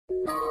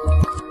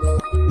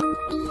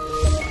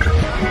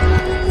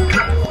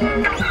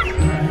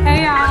Hey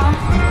y'all,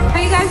 how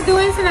you guys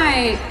doing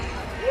tonight?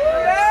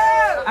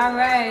 All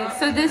right,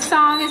 so this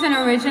song is an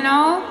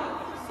original.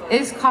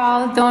 It's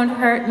called Don't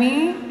Hurt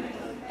Me,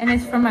 and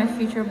it's from my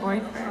future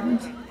boyfriend.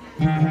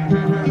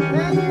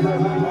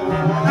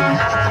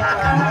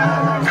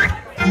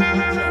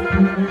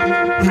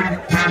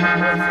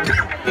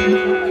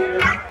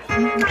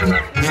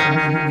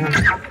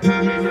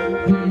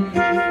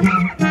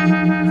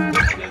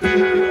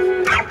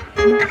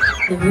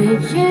 The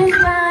riches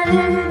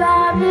running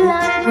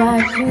Babylon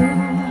brought you.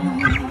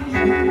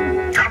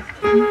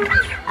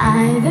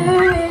 Either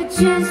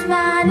riches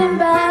running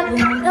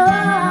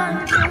Babylon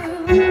too.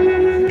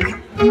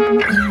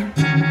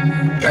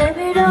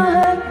 Baby, don't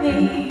hurt me,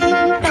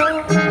 no.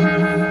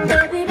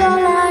 Baby, don't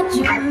lie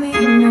to me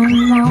no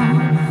more.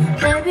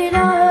 Baby,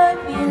 don't hurt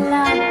me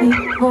like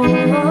before.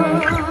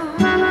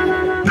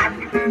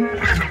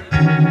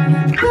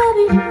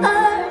 Baby, don't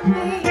hurt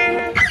me.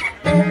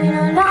 Baby,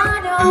 don't lie,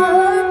 don't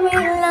hurt me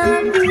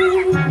like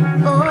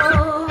before.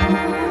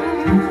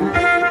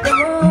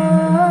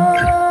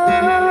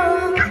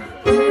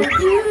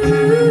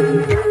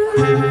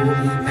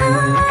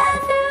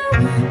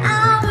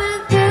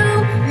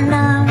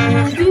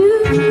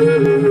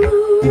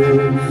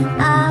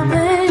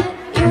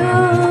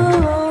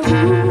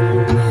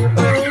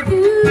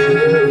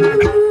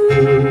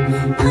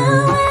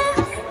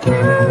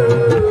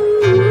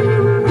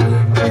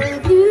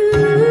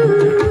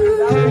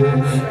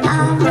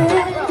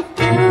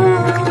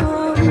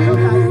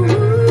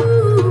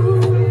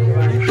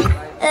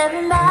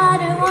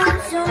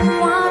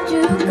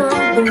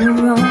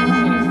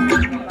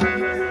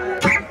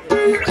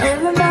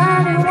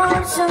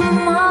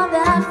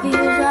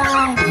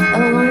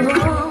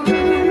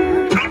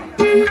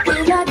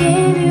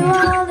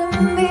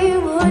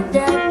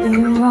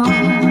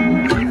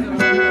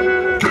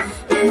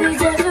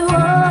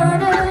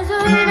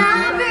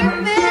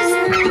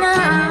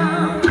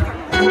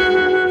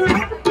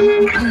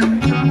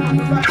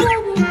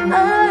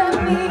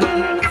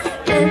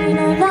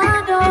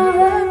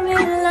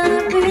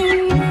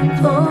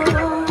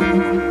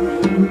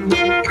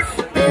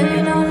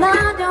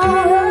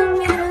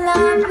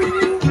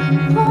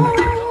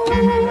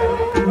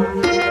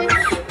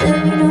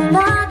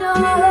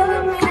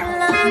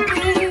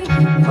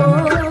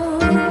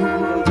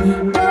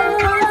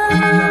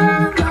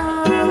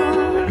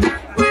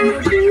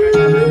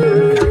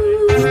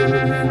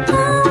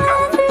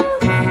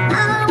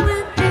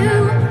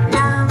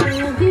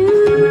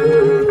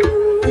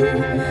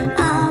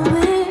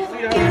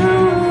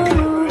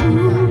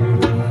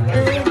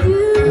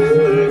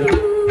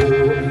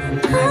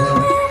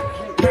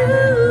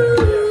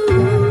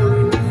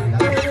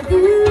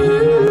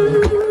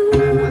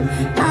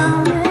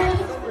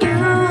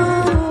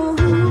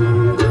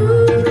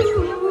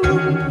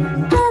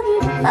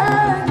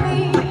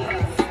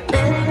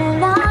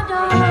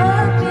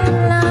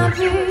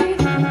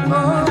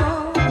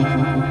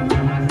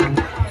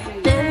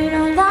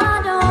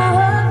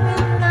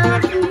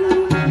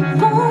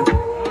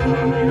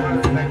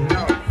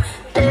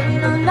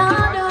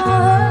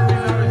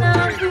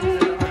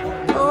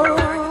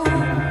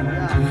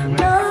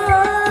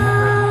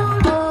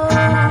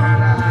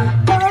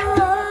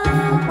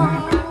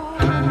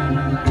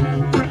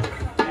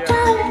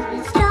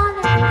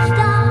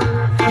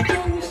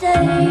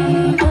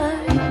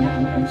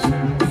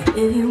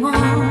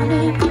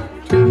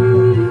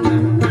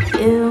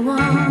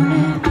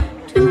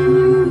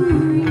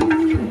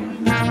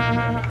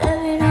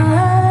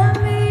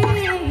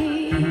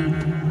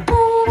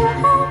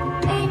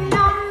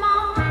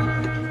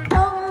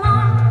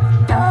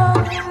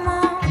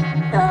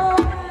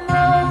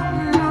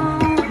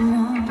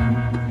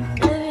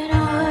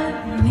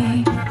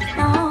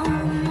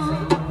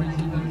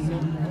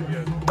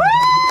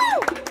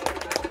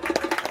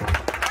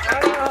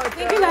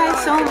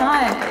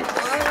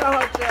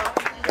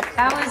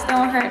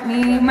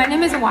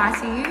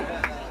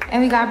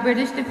 And we got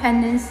British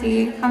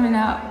Dependency coming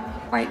up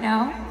right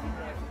now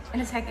in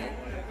a second.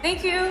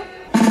 Thank you.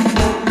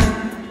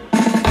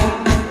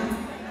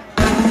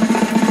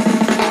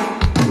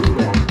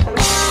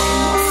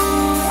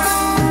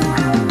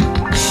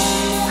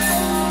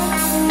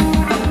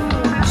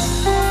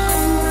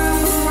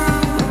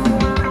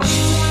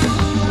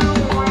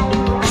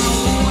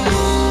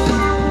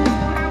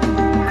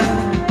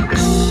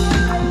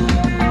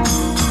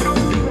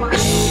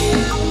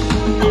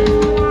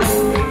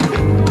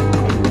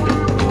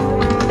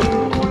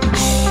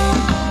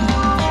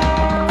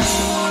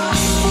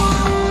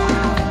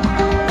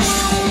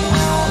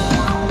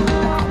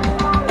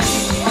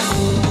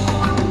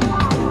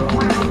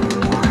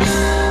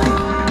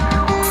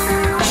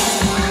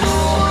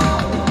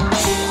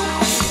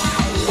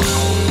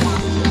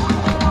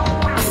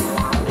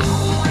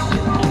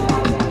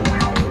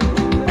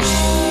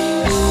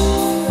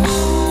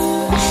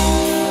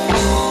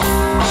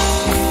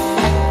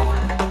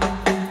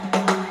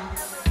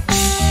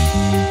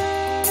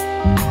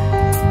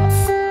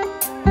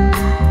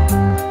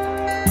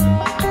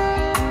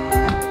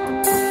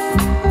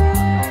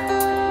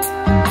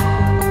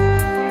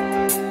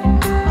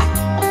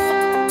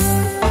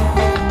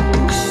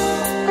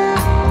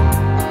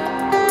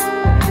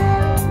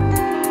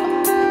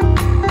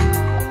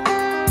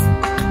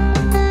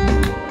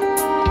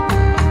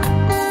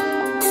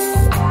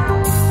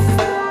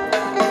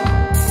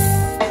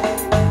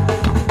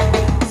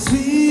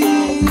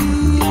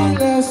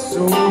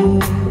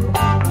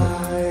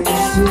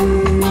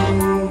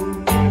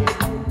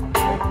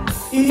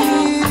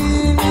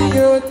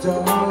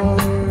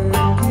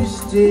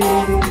 darkest day,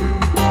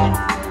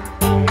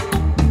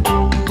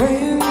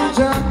 when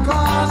Jah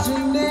calls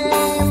your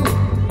name,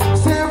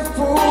 step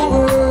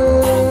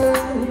forward.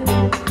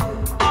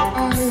 I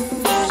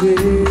say,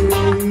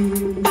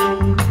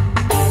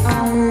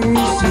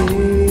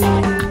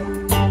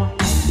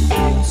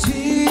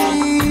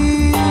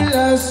 till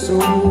I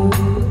soul,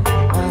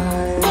 I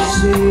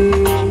say,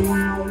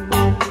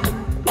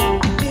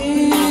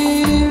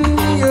 in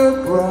your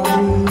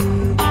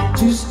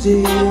brightest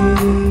day,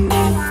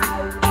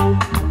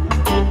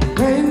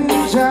 when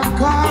Jah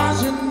calls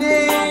your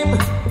name,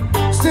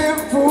 step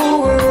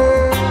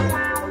forward.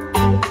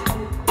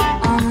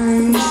 I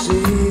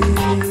say,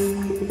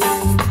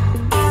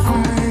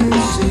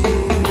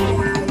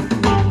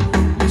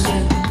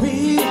 we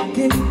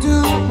can do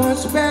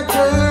much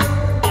better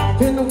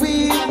than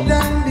we've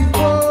done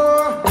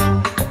before.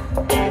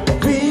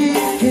 We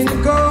can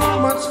go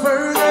much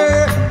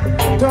further.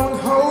 Don't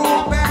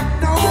hold back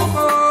no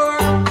more.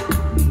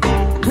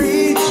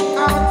 Reach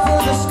out for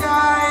the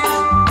skies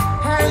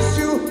as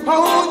you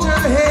hold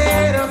your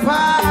head up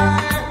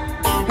high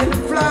and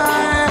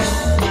fly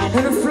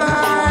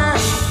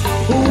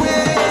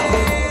away.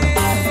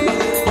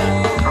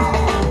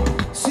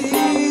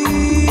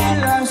 See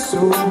our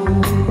soul,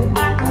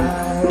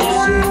 I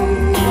say,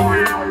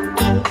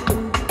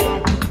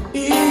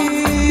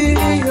 in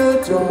your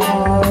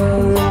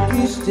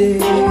darkest day,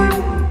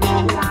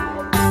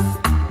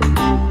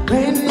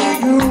 when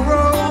your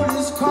road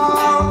is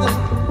called,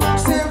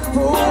 step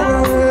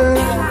forward.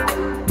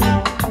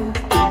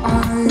 I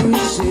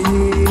say,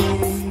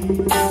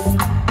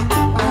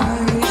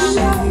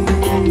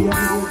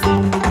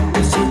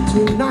 listen,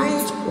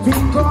 tonight we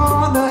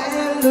gonna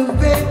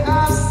elevate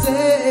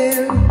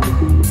ourselves.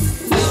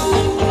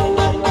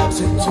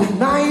 So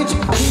tonight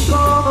we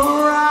gonna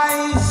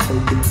rise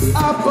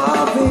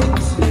above it.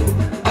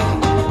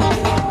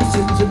 So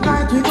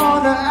tonight we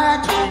gonna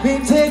act, we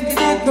ain't taking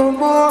it no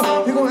more.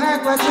 We gonna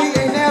act like we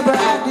ain't never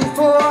act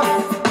before.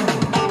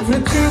 For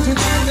the children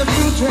and the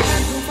future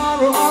and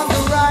tomorrow on the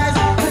rise.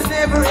 The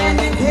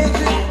never-ending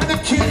hatred and the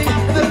killing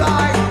and the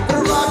lies, the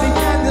robbing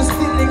and the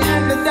stealing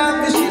and the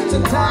damaged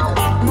attack.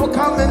 We will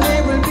come and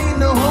there will be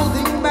no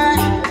holding back.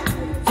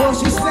 For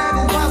she said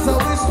it was a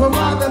whisper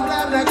while the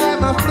lamb like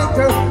them a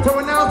flicker,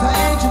 throwing out her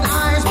ancient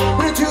eyes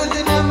with the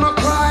children in my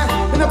cry.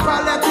 And the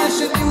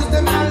politician used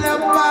them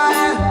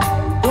alibi.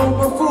 No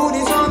more food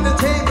is on the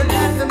table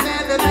and the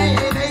man that they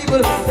ain't able,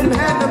 let him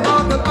hand them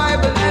on the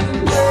Bible and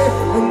pray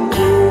and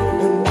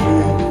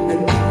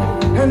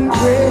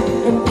pray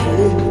and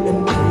pray and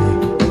pray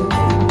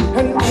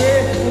and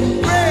pray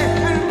and pray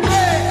and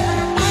pray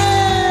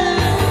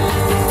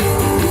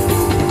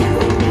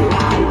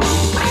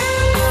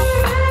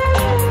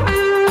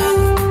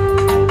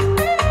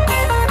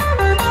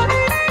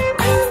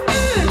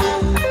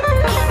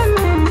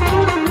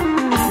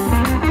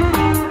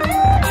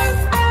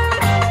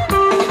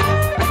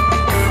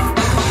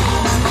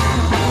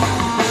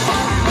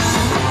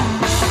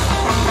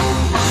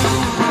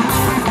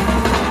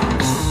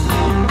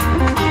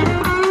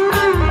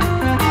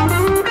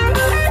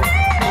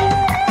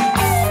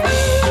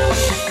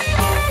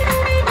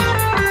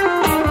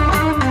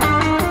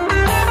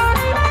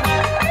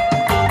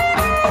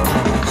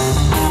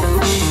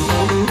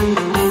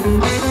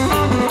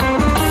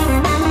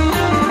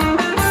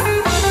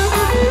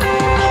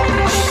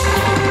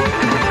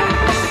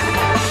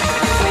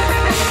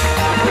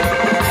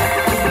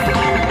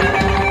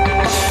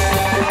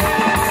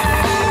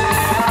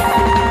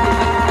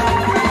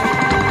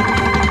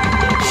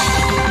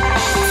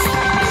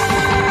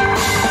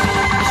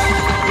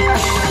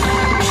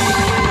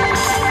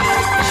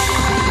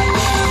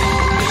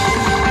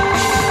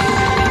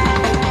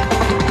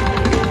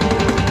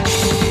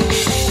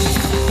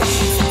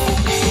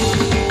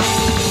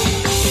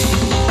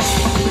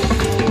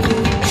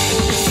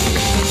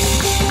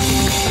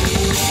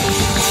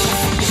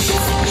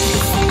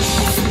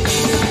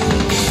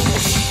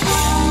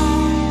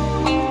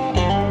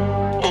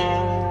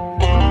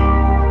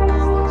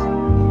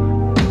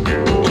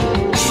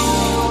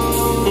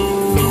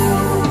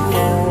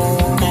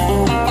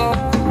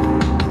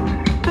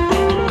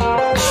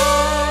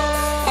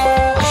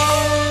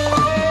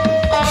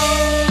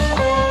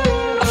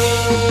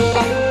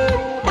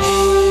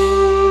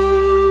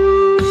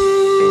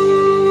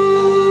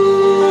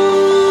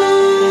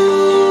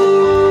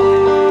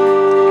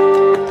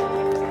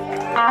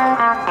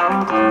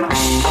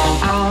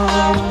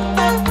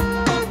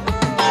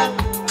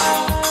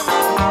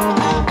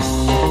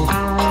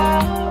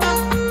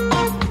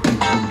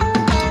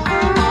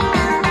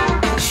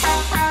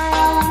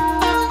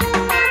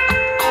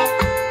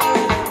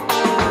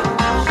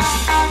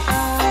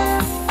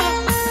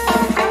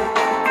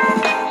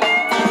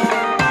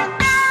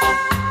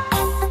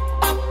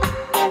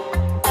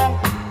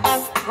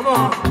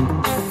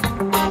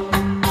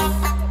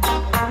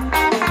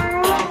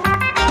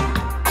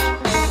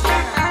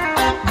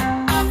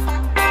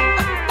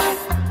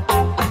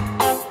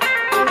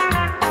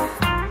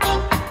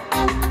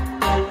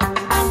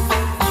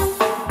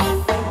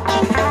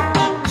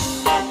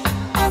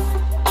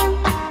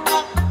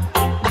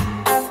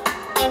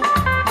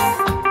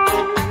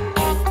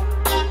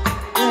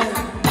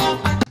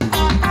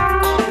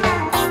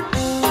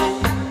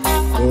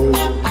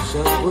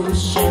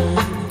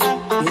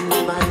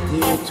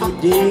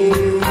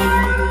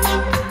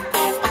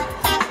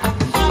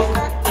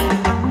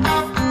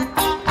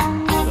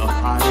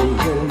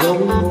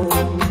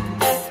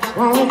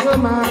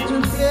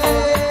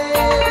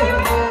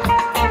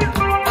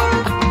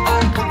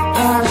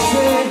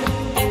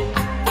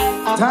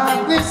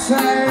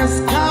has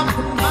come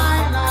to my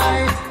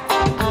life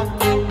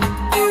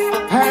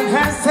and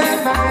has set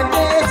my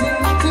days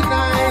into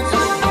night.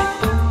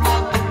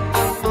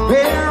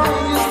 Where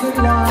is the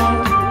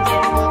love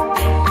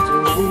to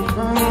be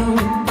found?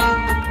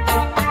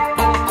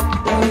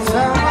 There's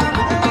someone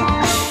there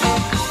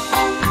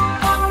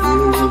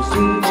is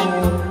the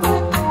love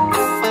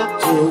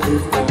to be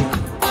found.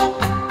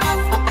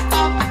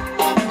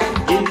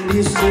 In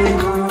this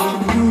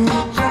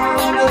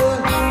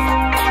jungle,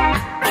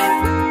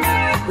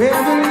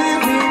 where the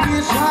living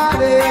is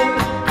hiding.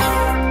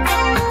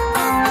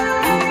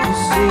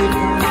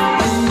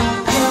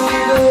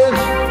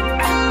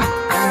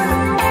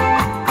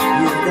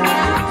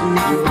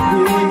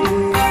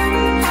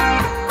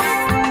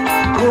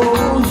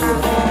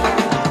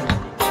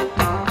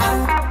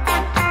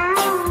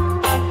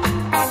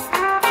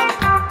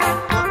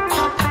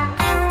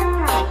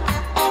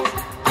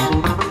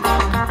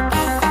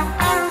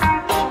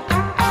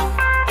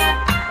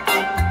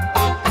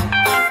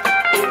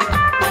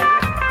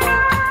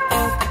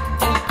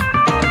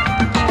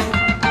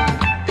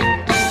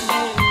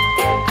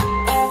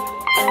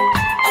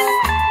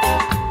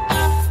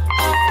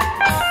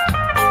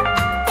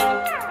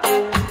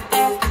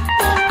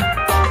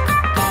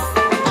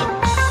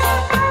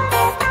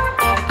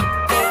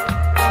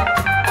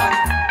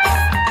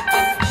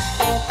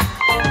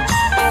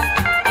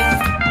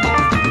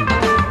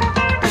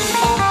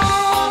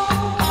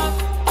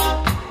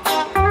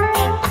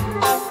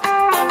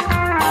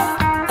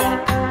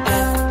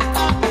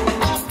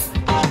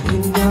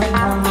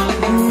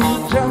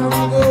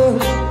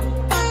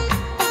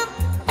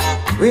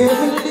 Where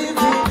the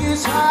living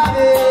is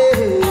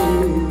hiding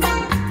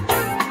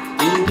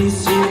in this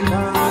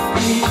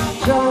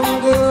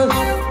jungle,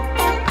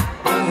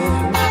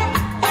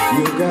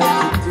 you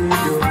got to do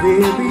your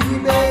baby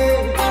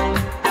best.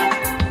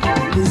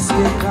 This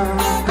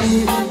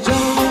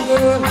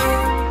jungle,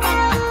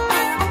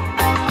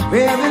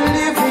 where the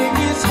living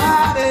is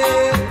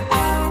hiding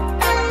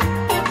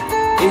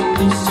in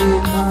this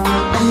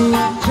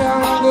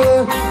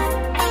jungle,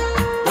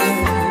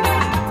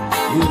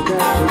 you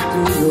got to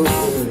do your best.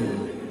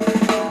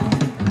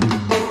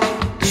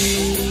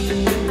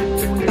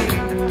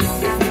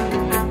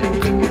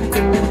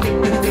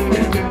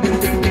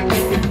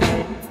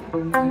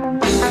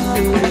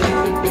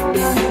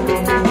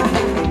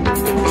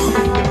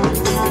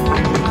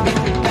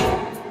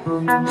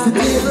 The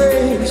day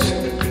breaks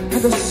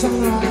and the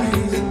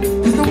sunrise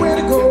is the way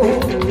to go.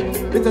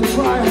 With the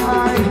try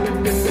high,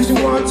 cause you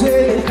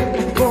wanted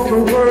for the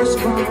worst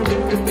part.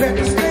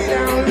 Better stay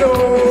down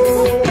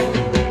low.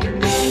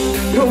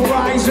 No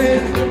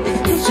rising,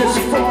 just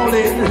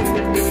falling.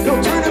 No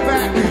turning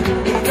back,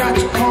 I got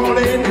you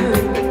calling.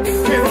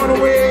 Can't run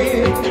away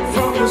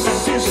from the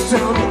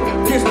system.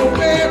 There's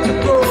nowhere to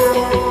go.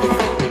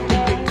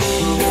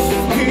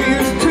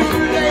 It's too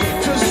late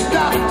to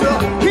stop the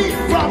heat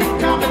from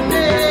coming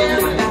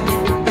in.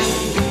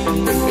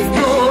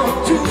 You're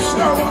too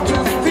slow to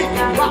think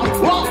about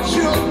what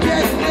you're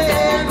getting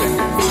in.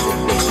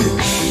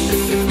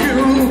 You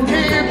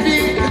can't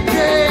beat the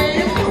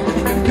game.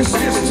 The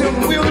system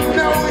will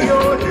know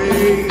your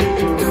name.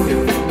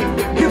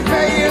 You're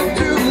paying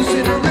dues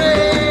in the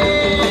rain.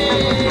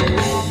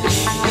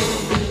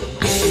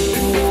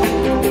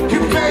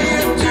 You're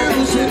paying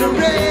dues in the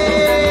rain.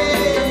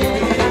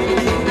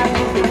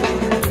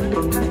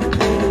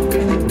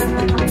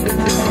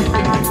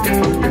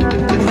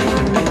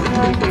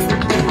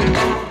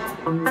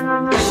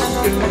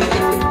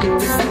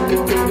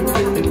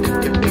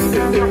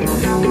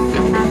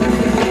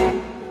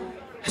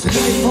 As the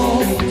night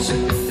falls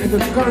and the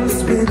gun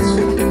spits,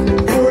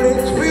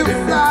 bullets will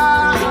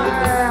fly.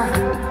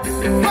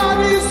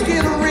 Bodies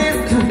get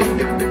ripped,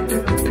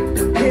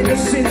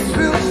 innocents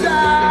will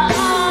die.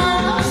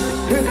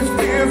 When the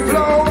fear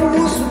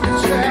flows from the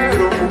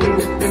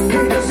shadows,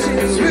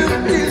 innocents will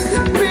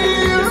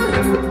disappear.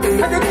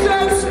 And the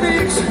judge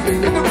speaks,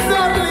 and the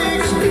blood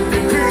leaks,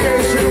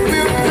 creation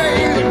will pay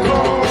the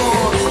cost.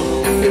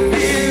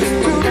 It's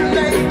too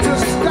late to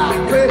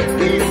stop it,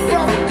 heat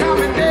from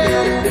coming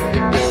in.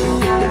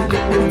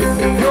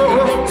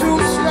 You're too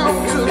slow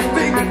to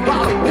think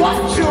about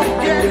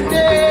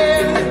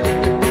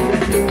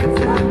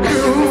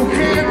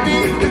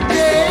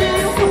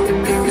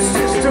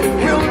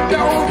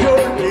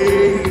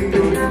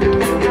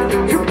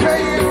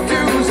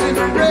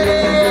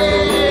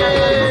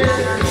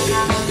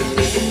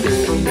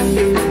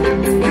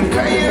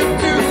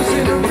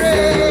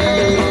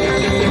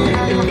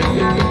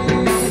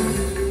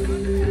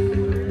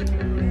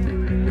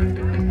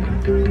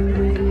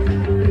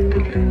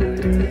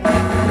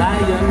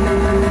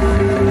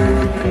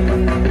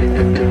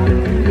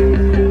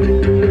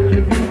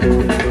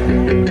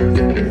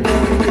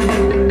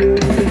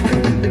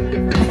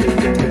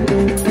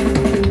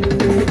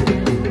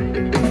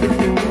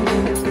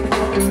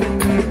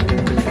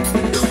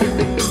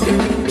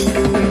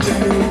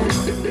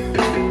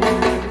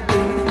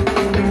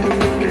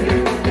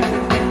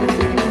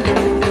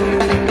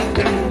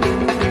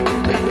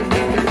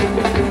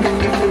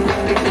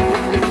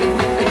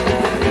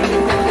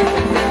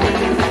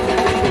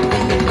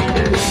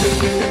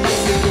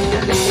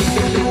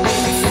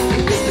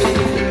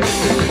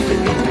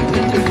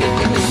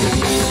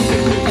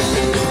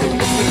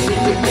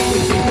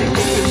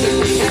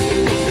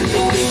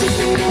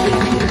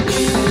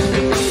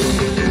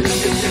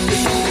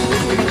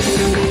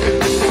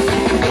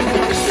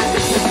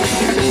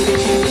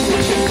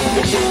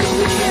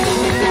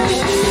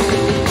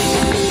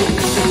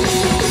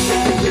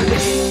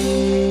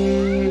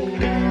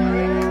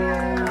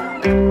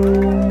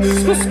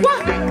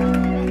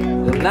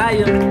The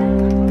liar.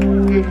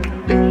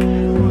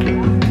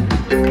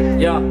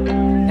 Yo,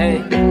 hey,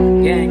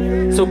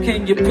 gang. So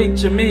can you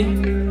picture me?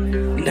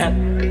 Nah.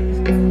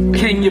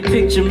 Can you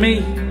picture me?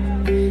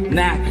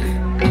 Nah.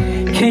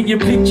 Can you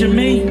picture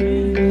me?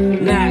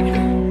 Nah.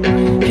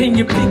 Can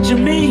you picture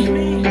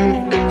me?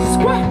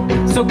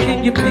 Squat. So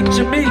can you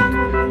picture me?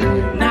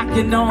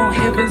 Knocking on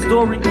heaven's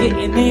door and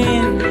getting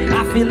in.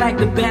 I feel like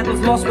the battle's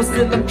lost, but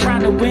still I'm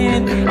trying to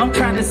win. I'm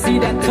trying to see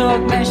that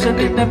tug mashing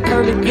in them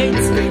pearly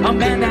gates. A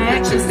man of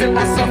action, still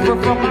I suffer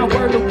from my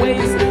word of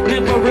ways.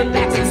 Never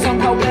relaxing,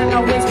 somehow when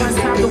I waste my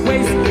time to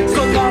waste.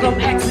 So Lord,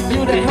 I'm asking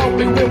you to help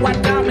me with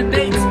what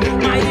dominates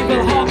my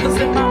evil heart, cause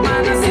in my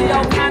mind I see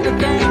all kind of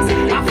things.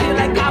 I feel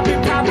like I've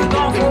been probably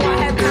gone before I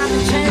had time to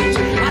change.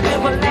 I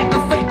never lacked the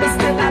faith, but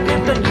still I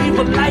lived an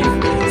evil life.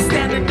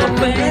 Standing up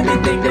for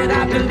anything that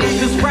I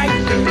believe is right.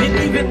 And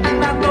even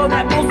when I know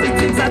that most of the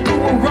things I do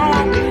are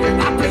wrong,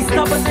 I play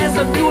stubborn as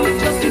a mule and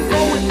just keep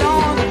going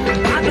on.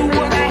 I knew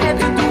what I had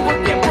to do, but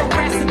kept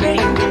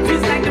procrastinating.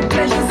 Feels like the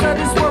pleasures of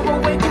this world were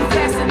way too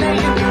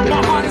fascinating.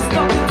 My heart is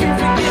stuck between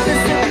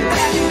forgiveness and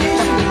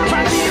retaliation.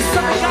 Try to be a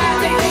son of God,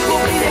 they ain't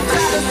gon' be there,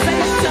 try to say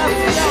stuff,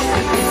 yo.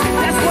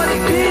 That's what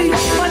it be.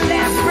 My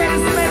last breath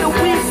is made of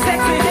weed, sex,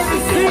 and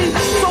Hennessy.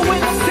 So when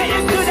I'm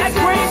sitting to that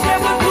grave,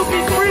 never to be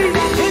free.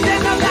 And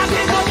then I'm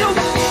knocking on your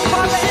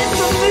Father,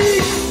 answer me.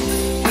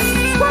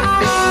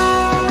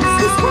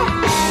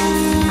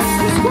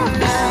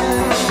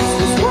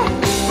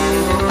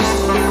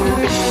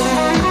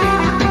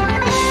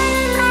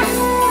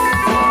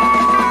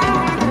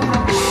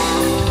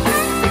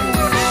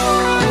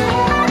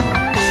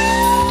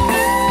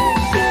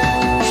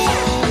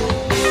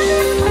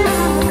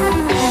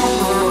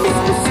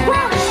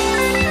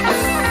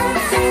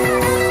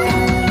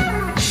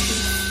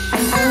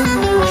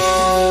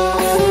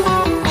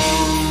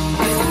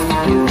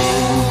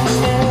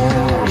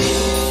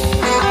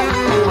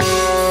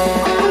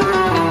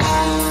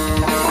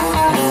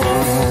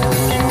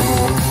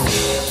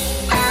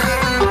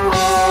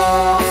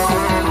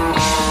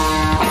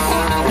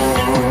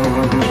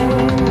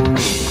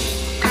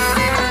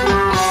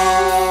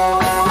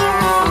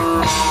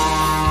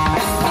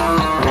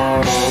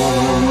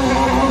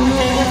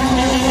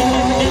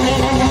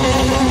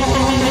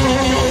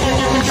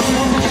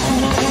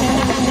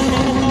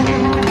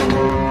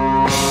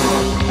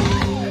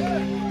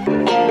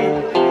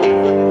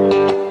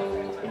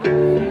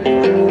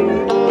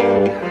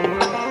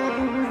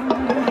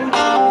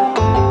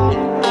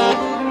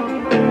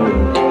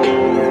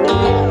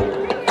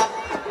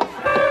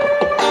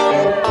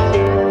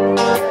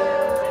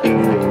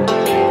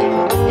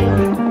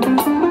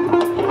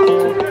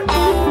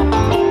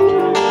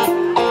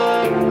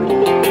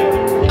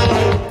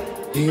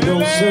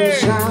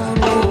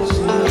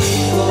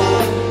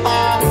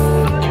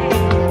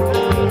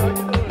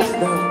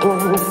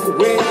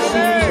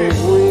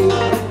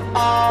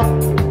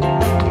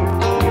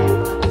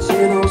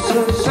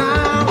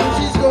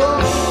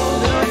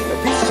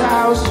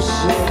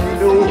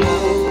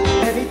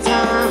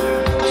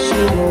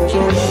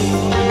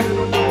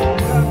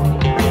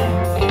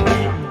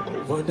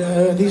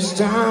 This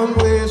time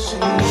where she's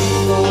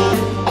gone,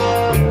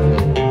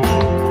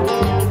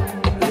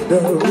 the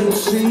real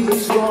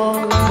sea's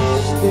gone.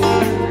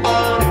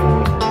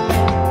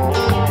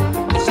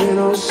 There's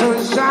no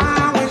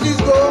sunshine when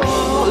she's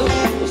gone.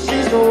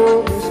 She's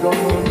always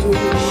gone too.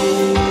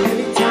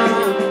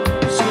 Anytime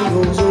she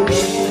goes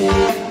away,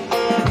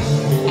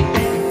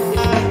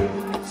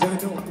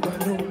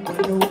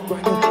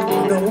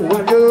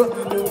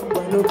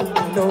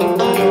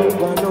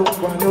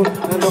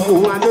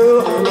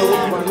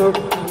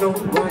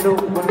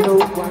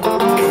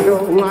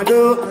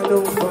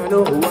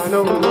 I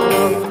know,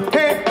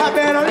 hey, I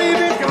better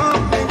leave it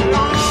gone.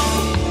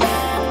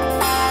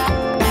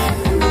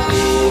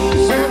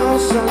 There's no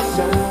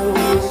sunshine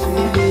when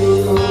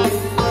she's gone.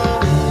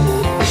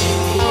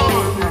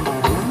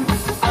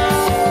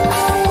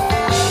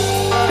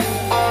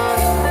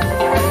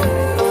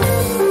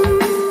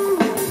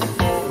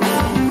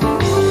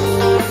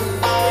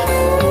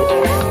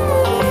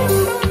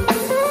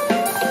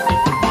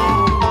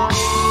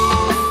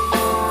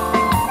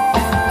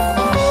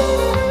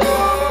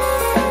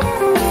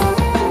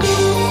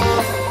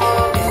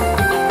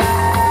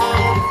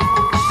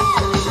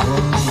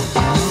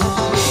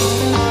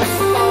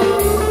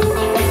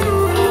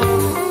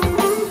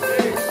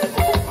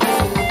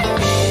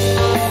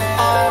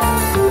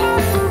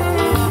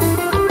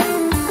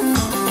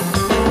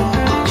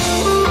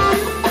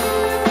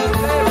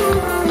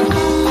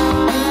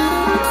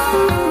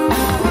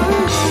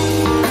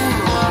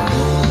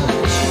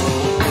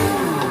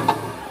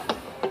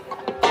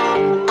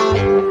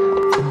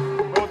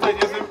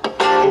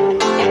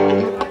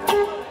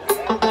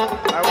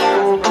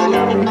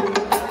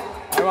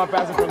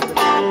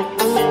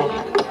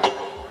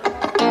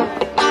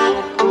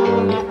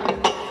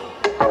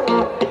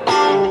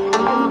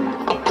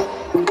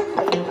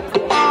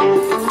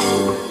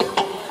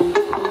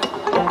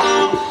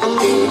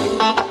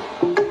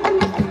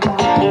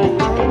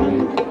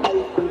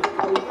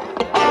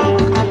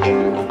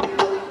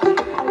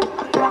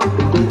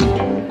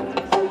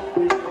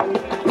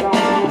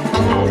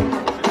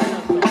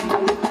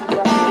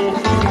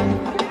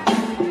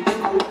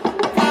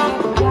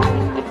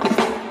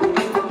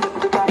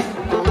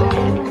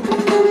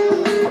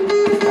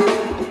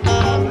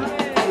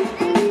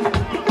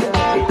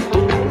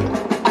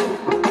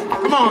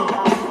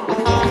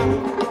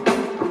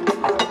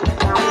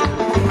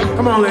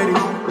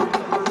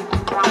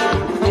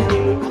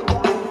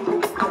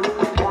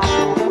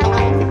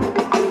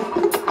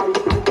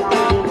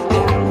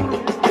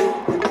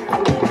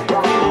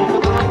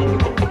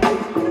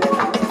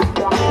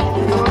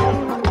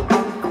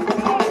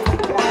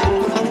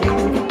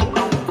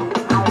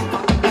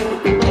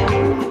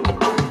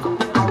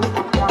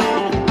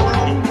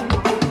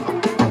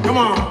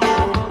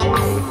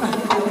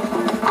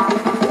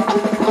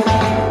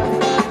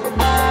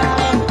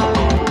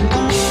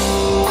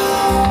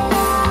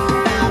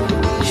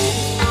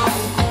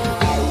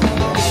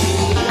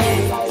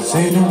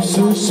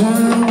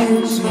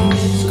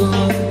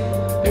 gone.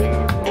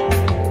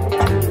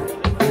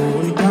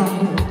 Holding down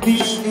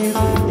each and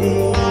every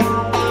day.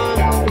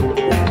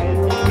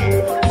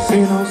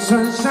 Say no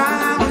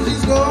sunshine when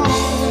she's gone.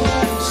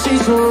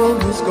 She's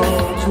always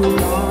gone too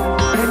long.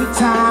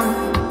 Anytime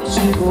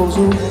she goes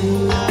away.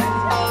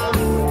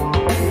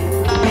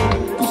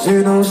 Say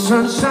no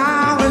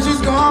sunshine when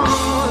she's gone.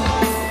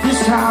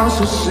 This house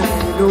is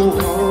saying no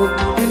home.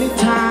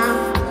 Anytime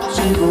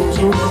she goes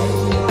away.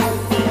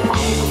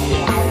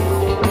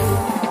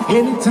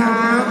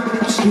 Anytime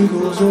she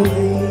goes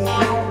away.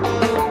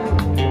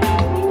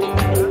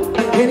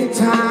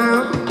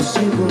 Anytime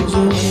she goes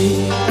away.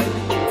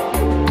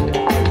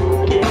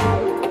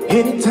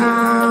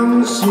 Anytime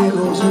she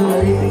goes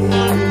away.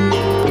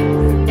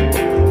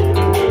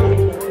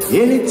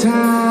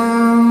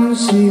 Anytime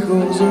she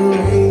goes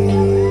away.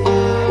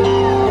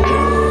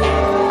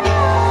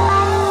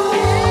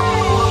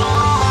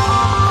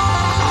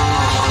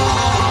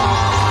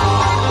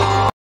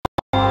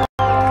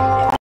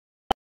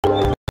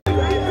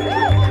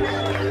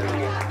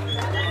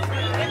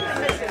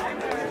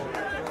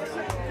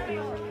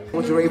 I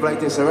want you to rave like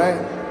this, alright?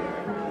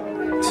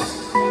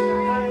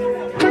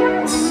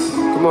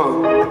 Come on.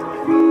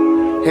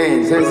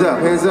 Hands up,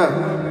 hands up.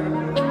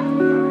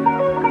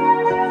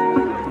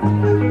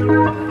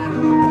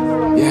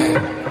 Yeah.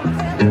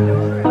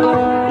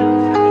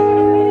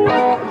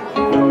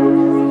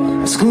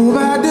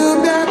 Scuba doo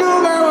da doo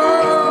ba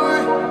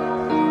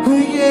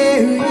oh yeah,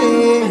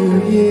 yeah,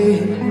 yeah.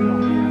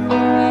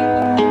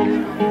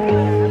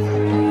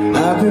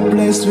 I've been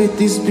blessed with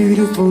this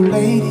beautiful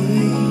lady.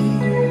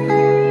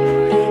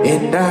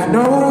 And I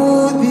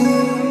know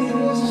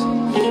this,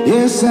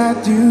 yes I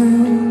do.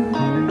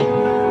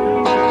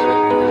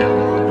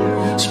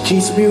 She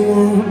keeps me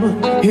warm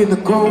in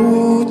the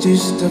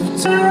coldest of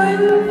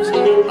times.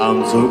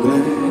 I'm so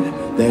glad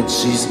that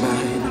she's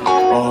mine,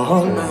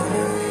 all mine.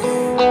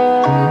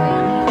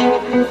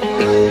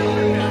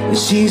 When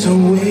she's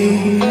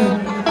away,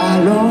 I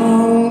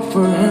long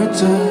for her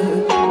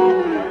touch.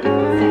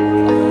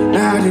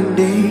 Night and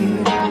day,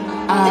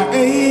 I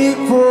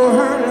ache for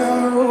her love.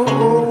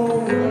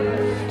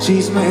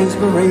 She's my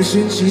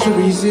inspiration, she's the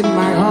reason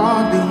my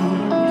heart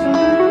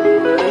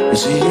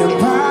beats. She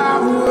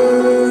empowers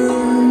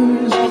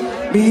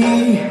me.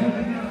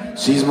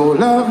 She's more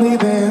lovely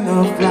than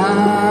a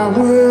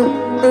flower.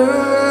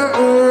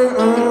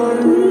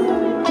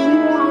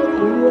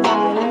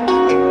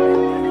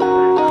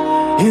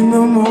 In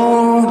the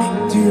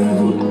morning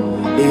dew,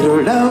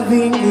 little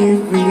loving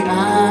every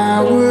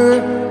hour.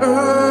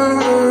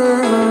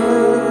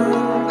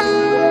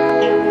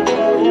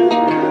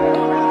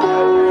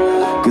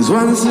 Cause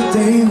once a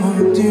day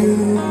won't do.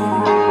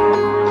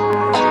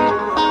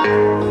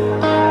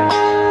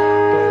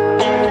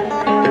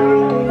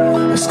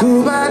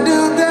 Scuba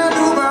doo da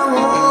doo ba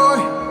boy.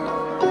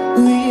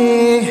 Ooh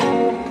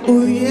yeah,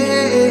 ooh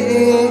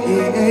yeah.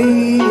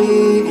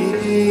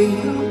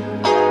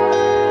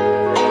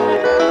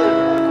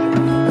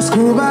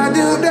 Scuba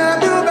doo da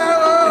doo ba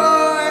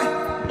boy.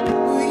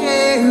 Ooh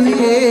yeah, ooh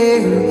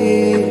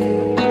yeah.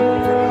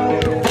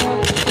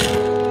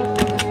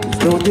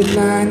 Don't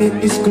deny it,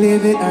 it's clear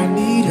that I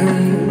need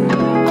her.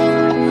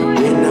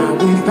 When I'm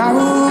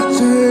without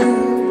her,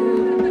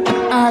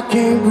 I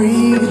can't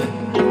breathe,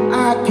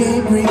 I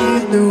can't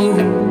breathe, no.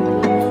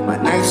 My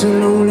nights are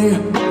lonely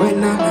when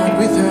I'm not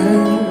with her.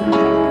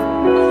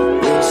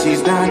 When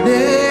she's not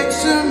next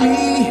to me,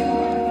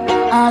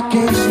 I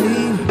can't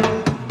sleep,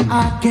 I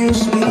can't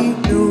sleep,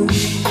 no.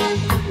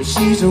 When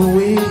she's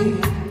away,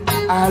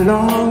 I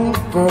long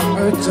for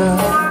her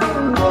touch.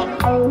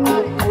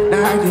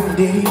 Night and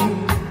day,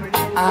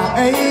 I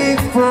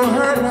ache for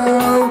her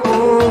love.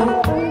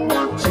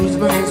 Oh, she's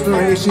my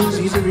inspiration,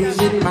 she's the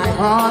reason my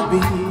heart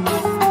beats.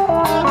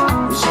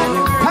 She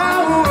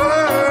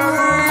empowers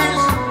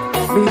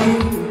me.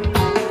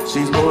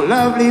 She's more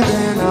lovely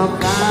than a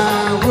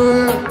flower.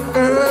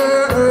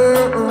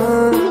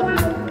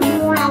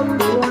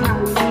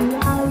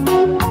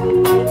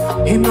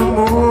 In the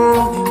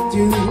morning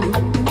dew,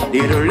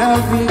 little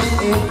loving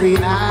every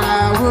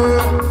hour.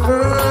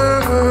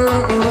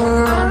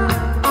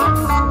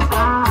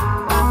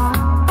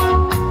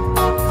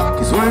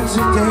 Once a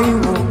day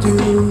won't do.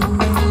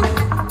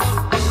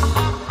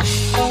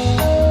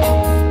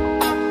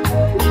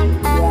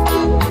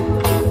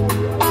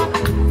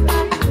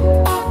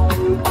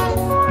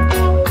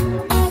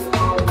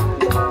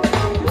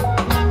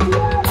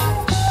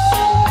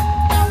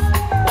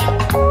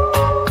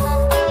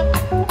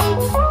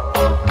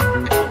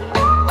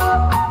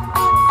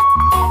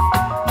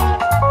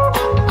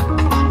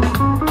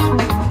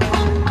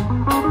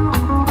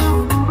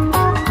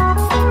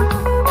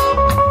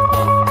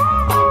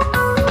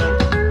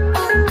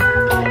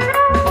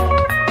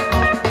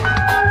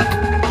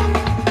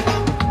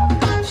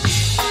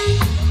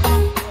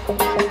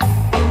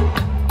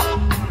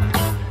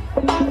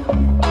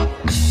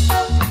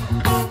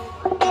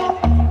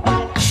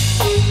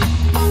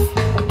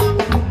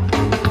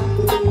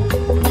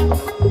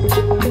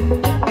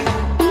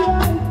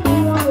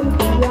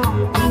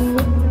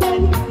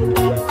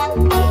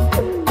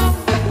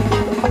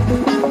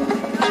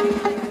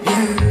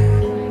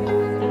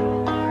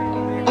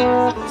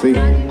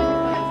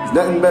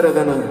 Nothing better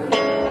than a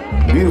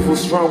beautiful,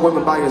 strong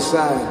woman by your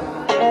side.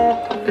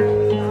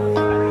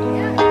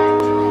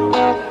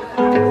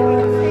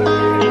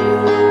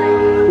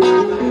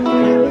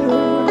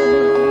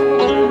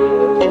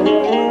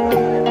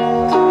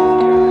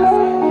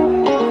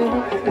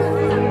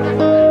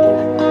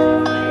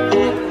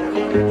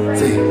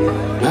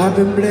 I've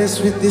been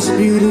blessed with this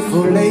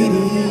beautiful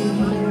lady,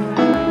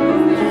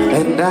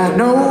 and I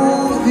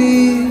know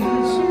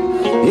this,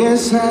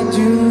 yes I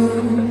do.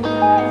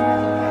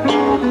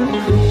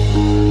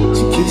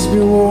 She keeps me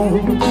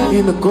warm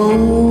in the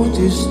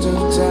coldest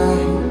of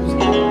times.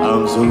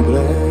 I'm so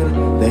glad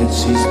that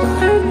she's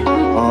mine,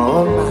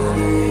 all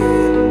mine.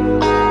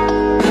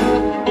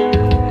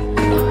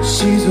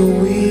 She's a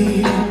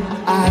wind,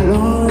 I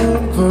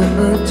long for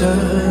her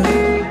touch.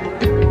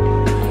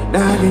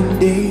 Night and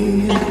day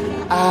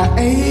I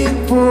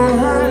aim for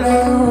her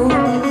love.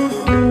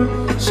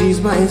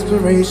 She's my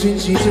inspiration,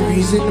 she's the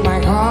reason my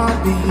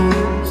heart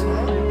beats.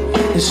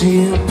 And she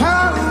empowers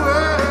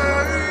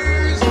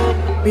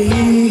me.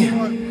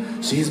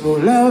 She's more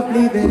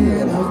lovely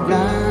than a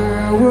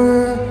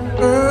flower.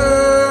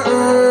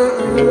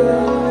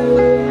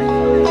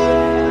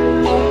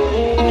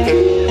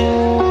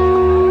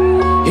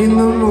 In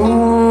the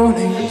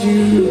morning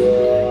dew,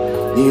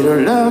 need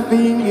her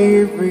loving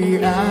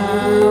every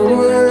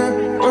hour.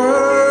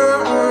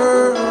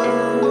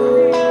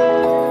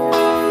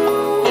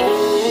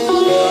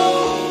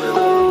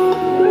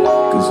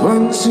 'Cause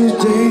once a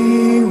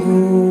day,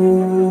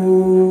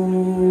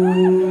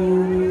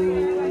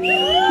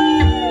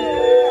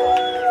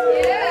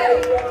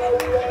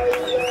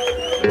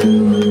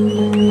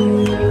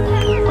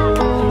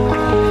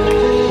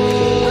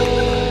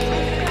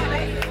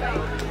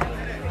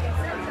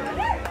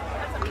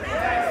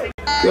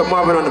 we got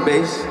Marvin on the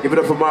bass. Give it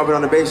up for Marvin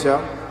on the bass,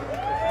 y'all.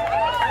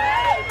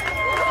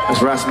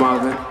 That's Ras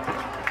Marvin.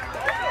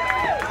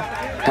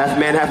 Half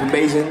man, half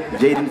amazing.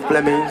 Jaden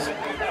Flemings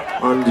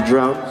on the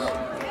drums.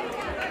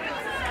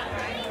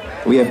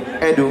 We have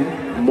Edu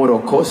Moro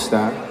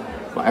Costa,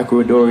 my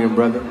Ecuadorian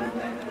brother,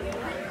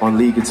 on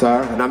lead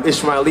guitar. And I'm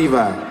Ishmael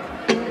Levi.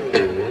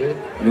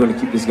 We're gonna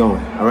keep this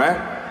going, all right?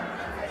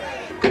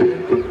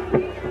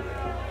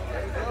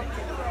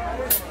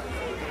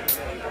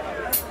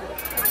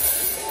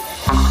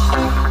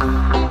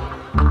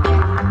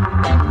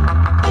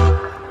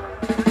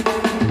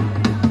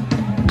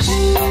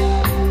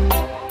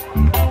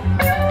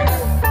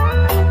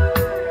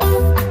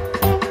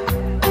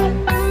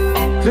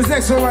 This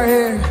next one right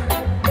here,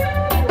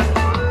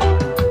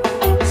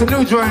 it's a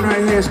new joint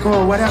right here, it's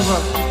called Whatever.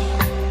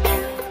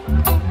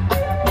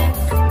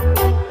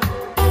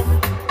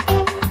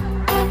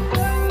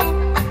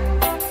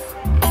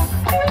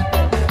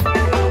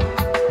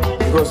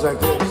 It goes like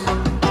this.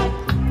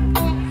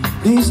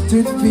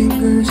 Twisted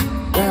fingers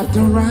wrapped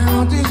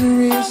around his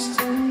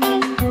wrist,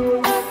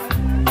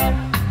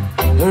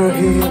 her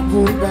hair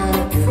pulled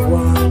back in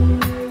one,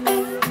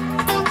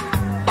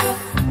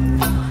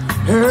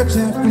 her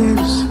tough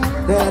lips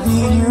that he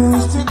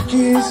used to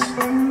kiss,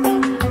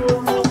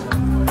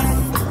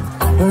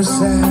 her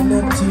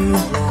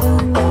sanity's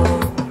long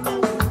gone.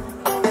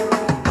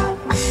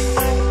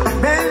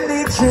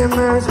 Many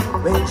tremors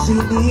when she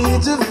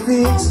needs a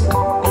fix.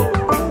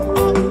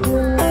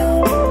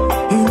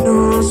 He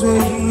knows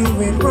where he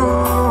went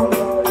wrong.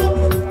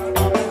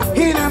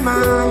 In her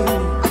mind,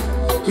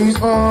 he's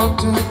all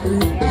to her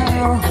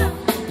now.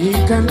 He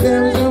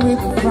condemns her with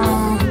a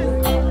frown.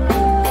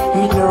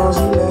 He knows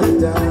he let her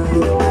down.